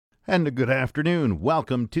And a good afternoon.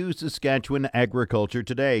 Welcome to Saskatchewan Agriculture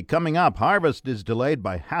Today. Coming up, harvest is delayed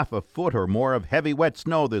by half a foot or more of heavy wet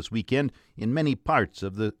snow this weekend in many parts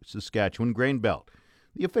of the Saskatchewan grain belt.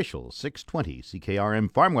 The official 620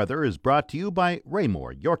 CKRM farm weather is brought to you by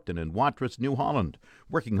Raymore, Yorkton and Watrous, New Holland,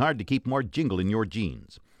 working hard to keep more jingle in your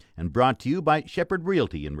jeans. And brought to you by Shepherd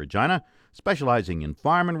Realty in Regina, specializing in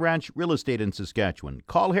farm and ranch real estate in Saskatchewan.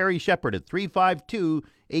 Call Harry Shepherd at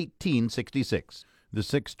 352-1866. The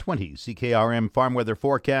 620 CKRM farm weather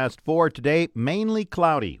forecast for today, mainly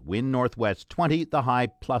cloudy, wind northwest 20, the high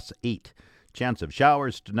 +8. Chance of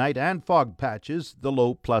showers tonight and fog patches, the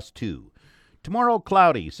low +2. Tomorrow,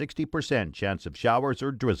 cloudy, 60% chance of showers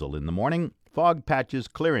or drizzle in the morning, fog patches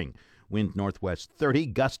clearing, wind northwest 30,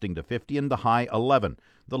 gusting to 50 and the high 11,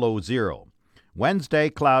 the low 0. Wednesday,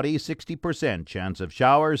 cloudy, 60% chance of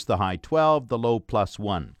showers, the high 12, the low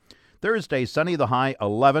 +1. Thursday, sunny, the high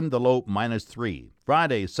 11, the low -3.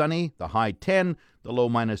 Friday, sunny, the high 10, the low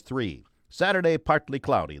 -3. Saturday, partly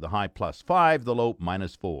cloudy, the high +5, the low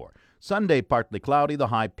 -4. Sunday, partly cloudy, the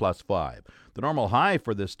high +5. The normal high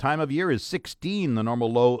for this time of year is 16, the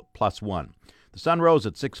normal low +1. The sun rose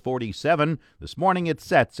at 6:47. This morning it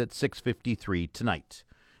sets at 6:53 tonight.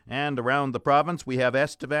 And around the province, we have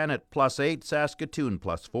Estevan at +8, Saskatoon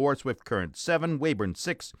 +4, Swift Current 7, Weyburn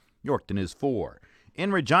 6, Yorkton is 4.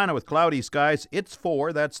 In Regina with cloudy skies, it's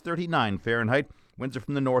 4, that's 39 Fahrenheit. Winds are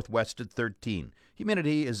from the northwest at 13.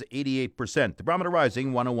 Humidity is 88%. The barometer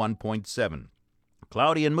rising 101.7.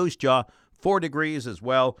 Cloudy in Moose Jaw, 4 degrees as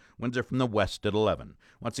well. Winds are from the west at 11.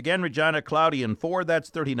 Once again, Regina cloudy and 4, that's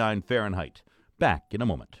 39 Fahrenheit. Back in a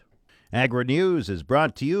moment. Agri-News is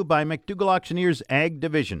brought to you by McDougall Auctioneers Ag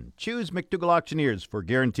Division. Choose McDougall Auctioneers for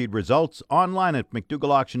guaranteed results online at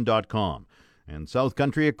mcdougallauction.com. And South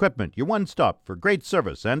Country Equipment, your one-stop for great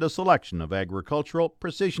service and a selection of agricultural,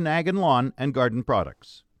 precision ag and lawn and garden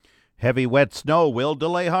products. Heavy wet snow will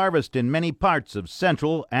delay harvest in many parts of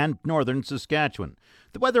central and northern Saskatchewan.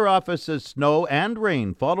 The Weather Office says snow and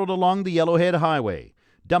rain followed along the Yellowhead Highway,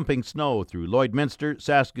 dumping snow through Lloydminster,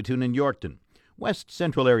 Saskatoon and Yorkton. West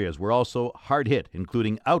central areas were also hard hit,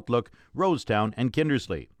 including Outlook, Rosetown and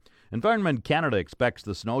Kindersley. Environment Canada expects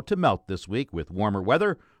the snow to melt this week with warmer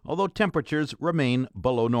weather, although temperatures remain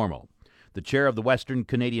below normal. The chair of the Western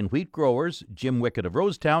Canadian Wheat Growers, Jim Wickett of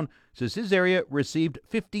Rosetown, says his area received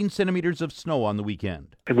 15 centimeters of snow on the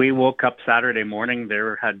weekend. We woke up Saturday morning.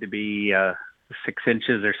 There had to be 6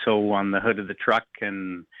 inches or so on the hood of the truck,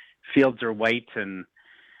 and fields are white. And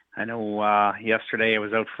I know yesterday I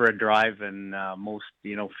was out for a drive, and most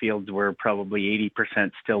fields were probably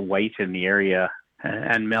 80% still white in the area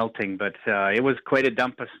and melting. But it was quite a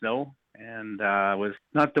dump of snow. And was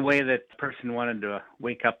not the way that person wanted to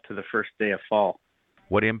wake up to the first day of fall.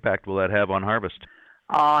 What impact will that have on harvest?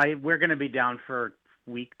 We're going to be down for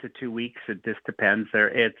a week to 2 weeks. It just depends.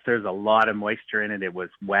 There's a lot of moisture in it. It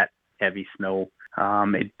was wet, heavy snow.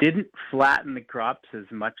 It didn't flatten the crops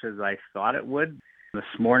as much as I thought it would.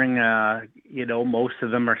 This morning, most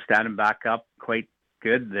of them are standing back up quite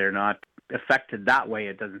good. They're not affected that way,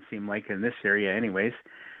 it doesn't seem like, in this area anyways.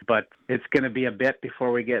 But it's going to be a bit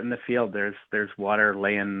before we get in the field. There's water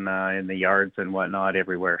laying in the yards and whatnot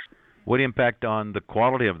everywhere. What impact on the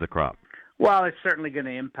quality of the crop? Well, it's certainly going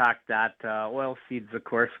to impact that. Oil seeds, of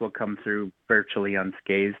course, will come through virtually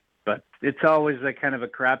unscathed. But it's always a kind of a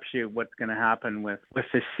crapshoot what's going to happen with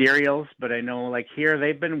the cereals. But I know, like here,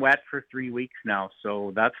 they've been wet for 3 weeks now,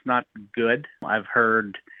 so that's not good. I've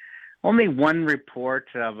heard only one report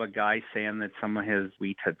of a guy saying that some of his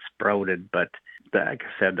wheat had sprouted, but like I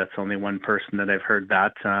said, that's only one person that I've heard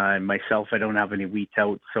that. Myself, I don't have any wheat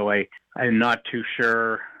out, so I'm not too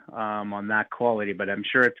sure on that quality, but I'm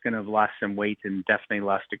sure it's going to have lost some weight and definitely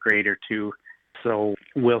lost a grade or two. So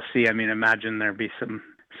we'll see. I mean, imagine there'll be some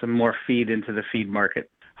more feed into the feed market.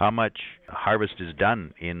 How much harvest is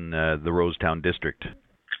done in the Rosetown district?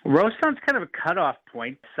 Rosetown's kind of a cutoff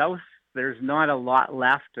point. South, there's not a lot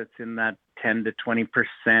left. It's in that 10 to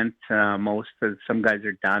 20%. Most of some guys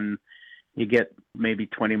are done. You get maybe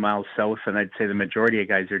 20 miles south, and I'd say the majority of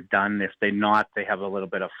guys are done. If they're not, they have a little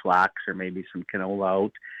bit of flax or maybe some canola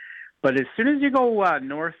out. But as soon as you go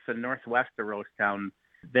north and northwest of Rosetown,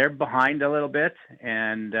 they're behind a little bit,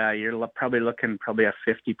 and you're probably looking a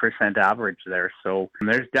 50% average there. So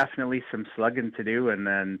there's definitely some slugging to do, and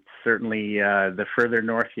then certainly the further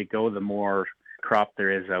north you go, the more crop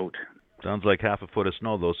there is out. Sounds like half a foot of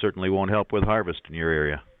snow, though, certainly won't help with harvest in your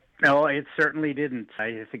area. No, it certainly didn't.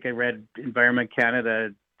 I think I read Environment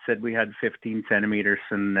Canada said we had 15 centimeters,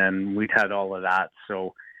 and then we'd had all of that.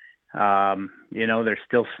 So, there's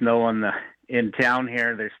still snow in town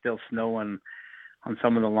here. There's still snow on on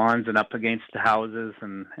some of the lawns and up against the houses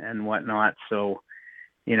and whatnot. So,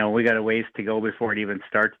 we got a ways to go before it even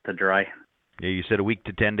starts to dry. Yeah, you said a week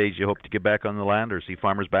to 10 days you hope to get back on the land or see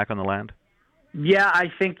farmers back on the land? Yeah,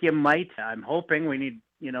 I think you might. I'm hoping we need,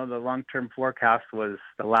 the long-term forecast was,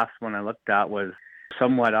 the last one I looked at was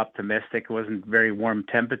somewhat optimistic. It wasn't very warm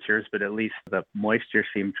temperatures, but at least the moisture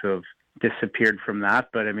seemed to have disappeared from that.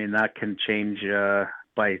 But I mean, that can change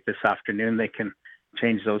by this afternoon. They can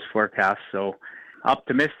change those forecasts. So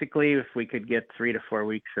optimistically, if we could get 3 to 4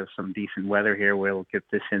 weeks of some decent weather here, we'll get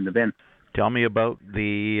this in the bin. Tell me about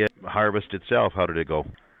the harvest itself. How did it go?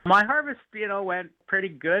 My harvest, went pretty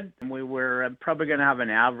good. We were probably going to have an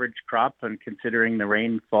average crop, and considering the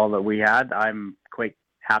rainfall that we had, I'm quite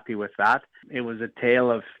happy with that. It was a tale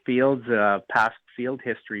of fields. Past field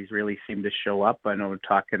histories really seemed to show up. I know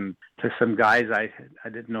talking to some guys, I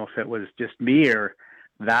didn't know if it was just me or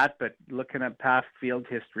that, but looking at past field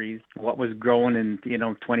histories, what was growing in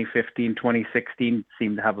 2015, 2016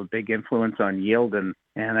 seemed to have a big influence on yield, and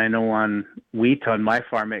I know on wheat on my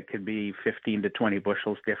farm it could be 15 to 20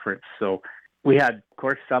 bushels difference. So we had, of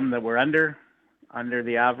course, some that were under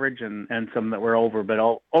the average and some that were over, but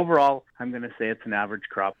overall I'm going to say it's an average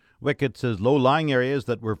crop. Wickett says low-lying areas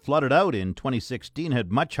that were flooded out in 2016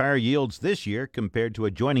 had much higher yields this year compared to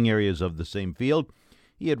adjoining areas of the same field.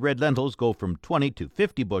 He had red lentils go from 20 to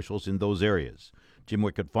 50 bushels in those areas. Jim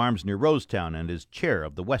Wickett farms near Rosetown and is chair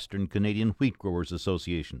of the Western Canadian Wheat Growers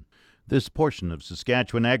Association. This portion of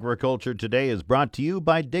Saskatchewan Agriculture Today is brought to you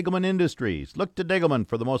by Degelman Industries. Look to Degelman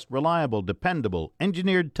for the most reliable, dependable,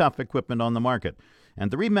 engineered tough equipment on the market.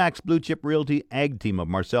 And the RE/MAX Blue Chip Realty Ag Team of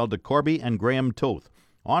Marcel DeCorby and Graham Toth.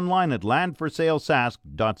 Online at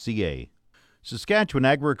landforsalesask.ca. Saskatchewan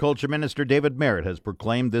Agriculture Minister David Merritt has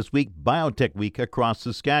proclaimed this week Biotech Week across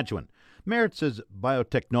Saskatchewan. Merritt says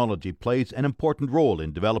biotechnology plays an important role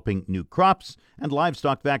in developing new crops and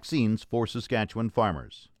livestock vaccines for Saskatchewan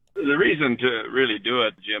farmers. The reason to really do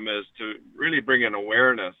it, Jim, is to really bring an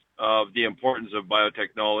awareness of the importance of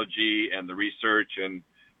biotechnology and the research and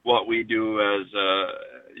what we do as,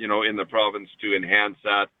 in the province to enhance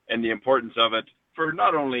that, and the importance of it for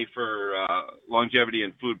not only for longevity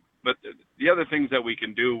and food, but the other things that we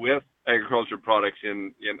can do with agriculture products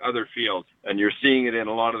in other fields. And you're seeing it in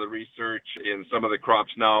a lot of the research in some of the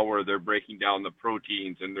crops now where they're breaking down the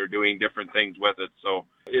proteins and they're doing different things with it. So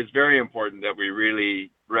it's very important that we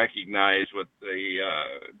really recognize what the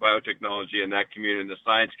biotechnology and that community and the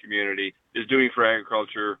science community is doing for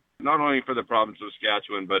agriculture, not only for the province of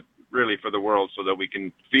Saskatchewan, but really for the world, so that we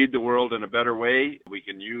can feed the world in a better way. We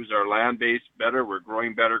can use our land base better. We're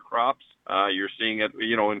growing better crops. You're seeing it,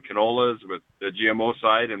 in canolas with the GMO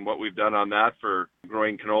side and what we've done on that for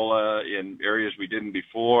growing canola in areas we didn't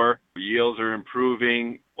before. Yields are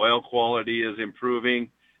improving. Oil quality is improving.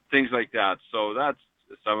 Things like that. So that's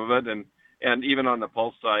some of it. And even on the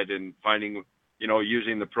pulse side and finding,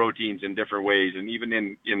 using the proteins in different ways, and even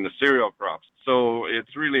in the cereal crops. So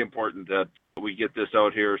it's really important that we get this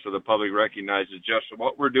out here so the public recognizes just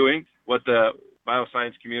what we're doing, what the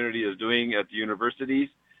bioscience community is doing at the universities,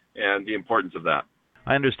 and the importance of that.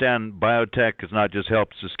 I understand biotech has not just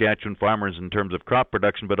helped Saskatchewan farmers in terms of crop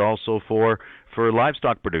production, but also for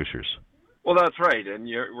livestock producers. Well, that's right, and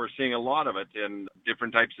we're seeing a lot of it in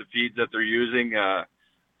different types of feeds that they're using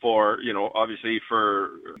for, obviously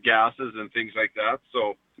for gases and things like that.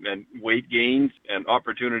 So, and weight gains and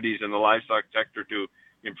opportunities in the livestock sector to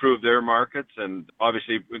improve their markets. And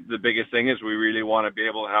obviously the biggest thing is we really want to be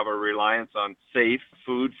able to have a reliance on safe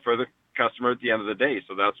food for the customer at the end of the day.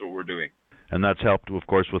 So that's what we're doing. And that's helped, of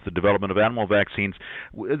course, with the development of animal vaccines.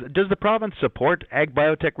 Does the province support ag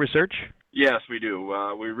biotech research? Yes, we do.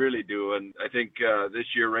 We really do. And I think this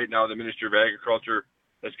year, right now, the Ministry of Agriculture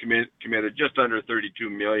has committed just under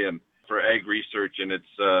 $32 million for ag research in its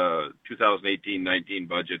 2018-19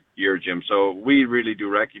 budget year, Jim. So we really do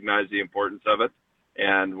recognize the importance of it.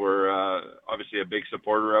 And we're obviously a big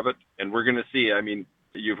supporter of it. And we're going to see,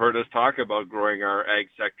 you've heard us talk about growing our ag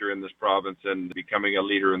sector in this province and becoming a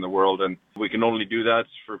leader in the world. And we can only do that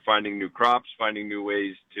for finding new crops, finding new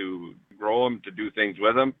ways to grow them, to do things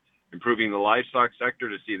with them, improving the livestock sector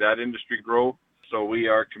to see that industry grow. So we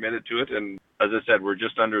are committed to it. And as I said, we're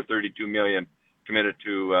just under $32 million committed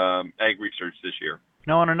to ag research this year.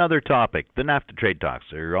 Now, on another topic, the NAFTA trade talks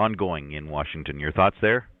are ongoing in Washington. Your thoughts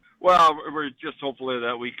there? Well, we're just hopeful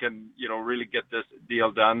that we can, really get this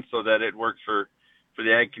deal done so that it works for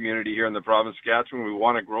the ag community here in the province of Saskatchewan. We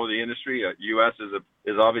want to grow the industry. U.S.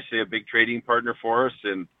 is obviously a big trading partner for us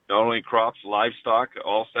in not only crops, livestock,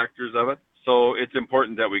 all sectors of it. So it's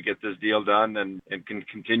important that we get this deal done and can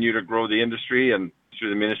continue to grow the industry. And through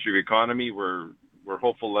the Ministry of Economy, we're we're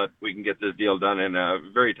hopeful that we can get this deal done in a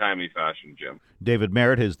very timely fashion, Jim. David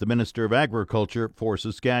Merritt is the Minister of Agriculture for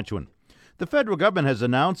Saskatchewan. The federal government has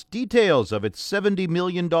announced details of its $70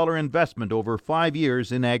 million investment over 5 years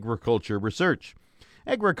in agriculture research.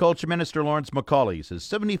 Agriculture Minister Lawrence MacAulay says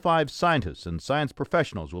 75 scientists and science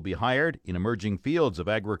professionals will be hired in emerging fields of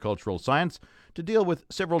agricultural science to deal with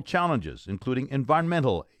several challenges, including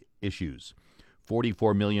environmental issues.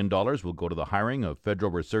 $44 million will go to the hiring of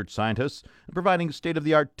federal research scientists and providing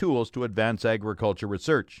state-of-the-art tools to advance agriculture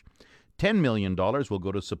research. $10 million will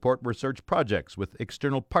go to support research projects with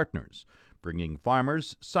external partners, bringing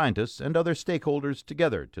farmers, scientists, and other stakeholders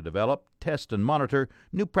together to develop, test, and monitor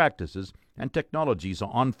new practices and technologies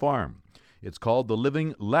on farm. It's called the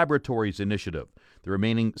Living Laboratories Initiative. The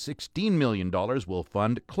remaining $16 million will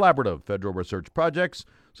fund collaborative federal research projects,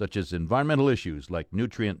 such as environmental issues like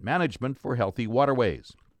nutrient management for healthy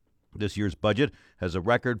waterways. This year's budget has a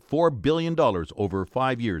record $4 billion over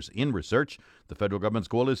 5 years in research. The federal government's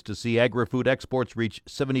goal is to see agri-food exports reach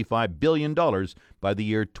 $75 billion by the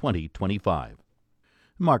year 2025.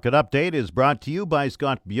 Market Update is brought to you by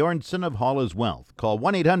Scott Bjornson of Hollis Wealth. Call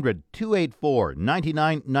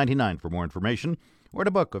 1-800-284-9999 for more information or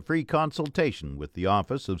to book a free consultation with the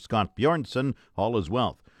office of Scott Bjornson, Hollis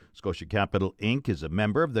Wealth. Scotia Capital Inc. is a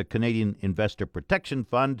member of the Canadian Investor Protection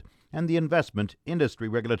Fund and the Investment Industry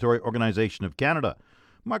Regulatory Organization of Canada.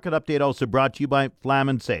 Market Update also brought to you by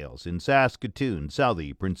Flaman Sales in Saskatoon,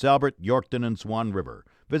 Southie, Prince Albert, Yorkton, and Swan River.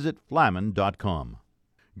 Visit flaman.com.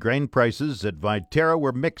 Grain prices at Viterra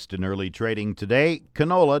were mixed in early trading today.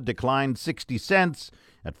 Canola declined 60 cents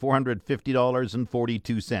at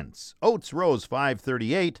 $450.42. Oats rose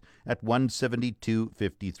 $5.38 at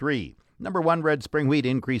 $172.53. Number 1 red spring wheat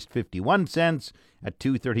increased 51 cents at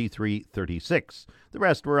 $233.36. The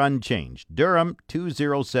rest were unchanged. Durum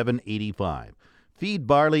 $207.85. Feed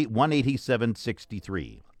barley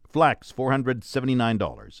 $187.63. Flax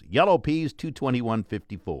 $479. Yellow peas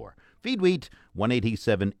 $221.54. Feed wheat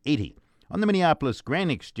 $187.80. On the Minneapolis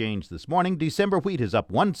Grain Exchange this morning, December wheat is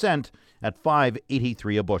up 1 cent at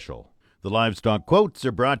 $5.83 a bushel. The livestock quotes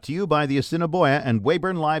are brought to you by the Assiniboia and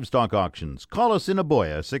Weyburn Livestock Auctions. Call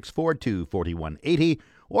Assiniboia 642-4180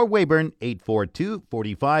 or Weyburn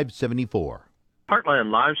 842-4574.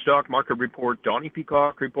 Heartland Livestock Market Report. Donnie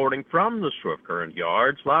Peacock reporting from the Swift Current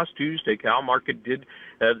Yards. Last Tuesday, cow market did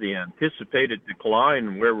have the anticipated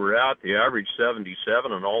decline where we're at. The average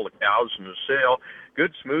 77 on all the cows in the sale.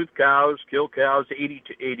 Good smooth cows, kill cows 80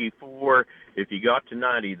 to 84. If you got to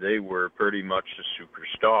 90, they were pretty much the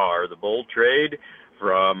superstar. The bull trade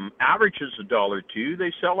from averages $1.02,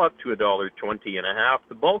 they sell up to $1.20.5.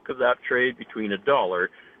 The bulk of that trade between $1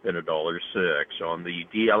 and $1.06. On the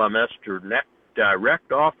DLMS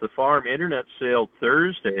direct off the farm internet sale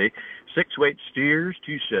Thursday, 6-weight steers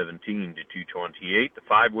 217 to 228, the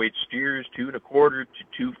 5-weight steers 2 1/4 to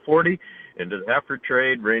 240, into the heifer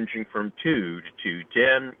trade ranging from 2 to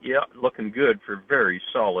 210. Yeah, looking good for a very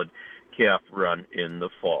solid calf run in the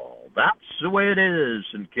fall. That's the way it is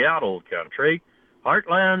in cattle country.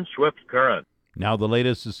 Heartland Swift Current. Now the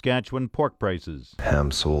latest Saskatchewan pork prices.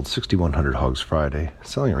 Ham sold 6,100 hogs Friday,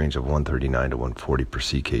 selling a range of $139 to $140 per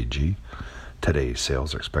CKG. Today's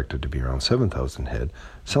sales are expected to be around 7,000 head,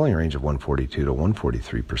 selling a range of $142 to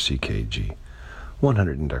 $143 per CKG.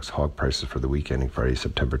 100 index hog prices for the week ending Friday,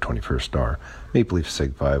 September 21st are Maple Leaf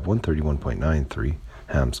Seg 5, 131.93,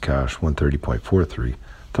 Hams Cash, 130.43,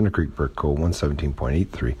 Thunder Creek Burco,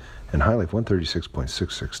 117.83, and High Life,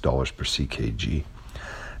 $136.66 per CKG.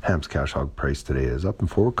 Hams Cash hog price today is up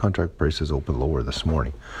and forward contract prices opened lower this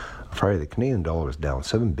morning. On Friday, the Canadian dollar was down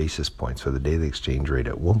 7 basis points for the daily exchange rate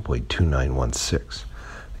at 1.2916.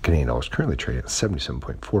 The Canadian dollar is currently trading at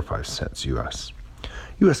 77.45 cents U.S.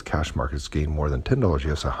 U.S. cash markets gained more than $10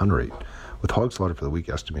 U.S. a hundredweight, with hog slaughter for the week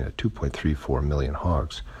estimated at 2.34 million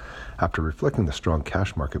hogs. After reflecting the strong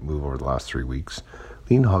cash market move over the last 3 weeks,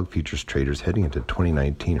 lean hog futures traders heading into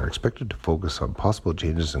 2019 are expected to focus on possible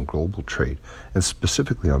changes in global trade, and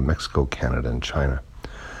specifically on Mexico, Canada, and China.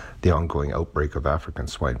 The ongoing outbreak of African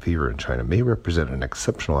swine fever in China may represent an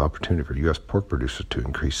exceptional opportunity for U.S. pork producers to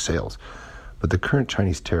increase sales, but the current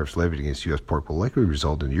Chinese tariffs levied against U.S. pork will likely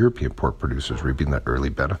result in European pork producers reaping the early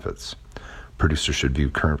benefits. Producers should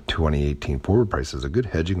view current 2018 forward prices as a good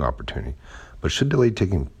hedging opportunity, but should delay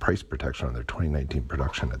taking price protection on their 2019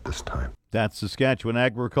 production at this time. That's Saskatchewan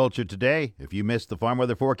Agriculture Today. If you missed the farm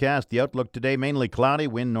weather forecast, the outlook today mainly cloudy,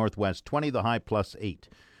 wind northwest 20, the high +8.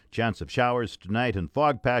 Chance of showers tonight and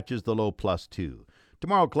fog patches, the low +2.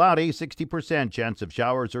 Tomorrow cloudy, 60% chance of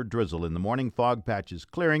showers or drizzle in the morning, fog patches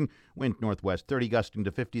clearing, wind northwest 30 gusting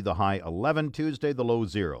to 50, the high 11. Tuesday, the low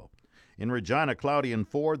 0. In Regina, cloudy and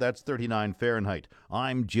 4. That's 39 Fahrenheit.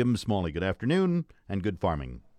 I'm Jim Smalley. Good afternoon and good farming.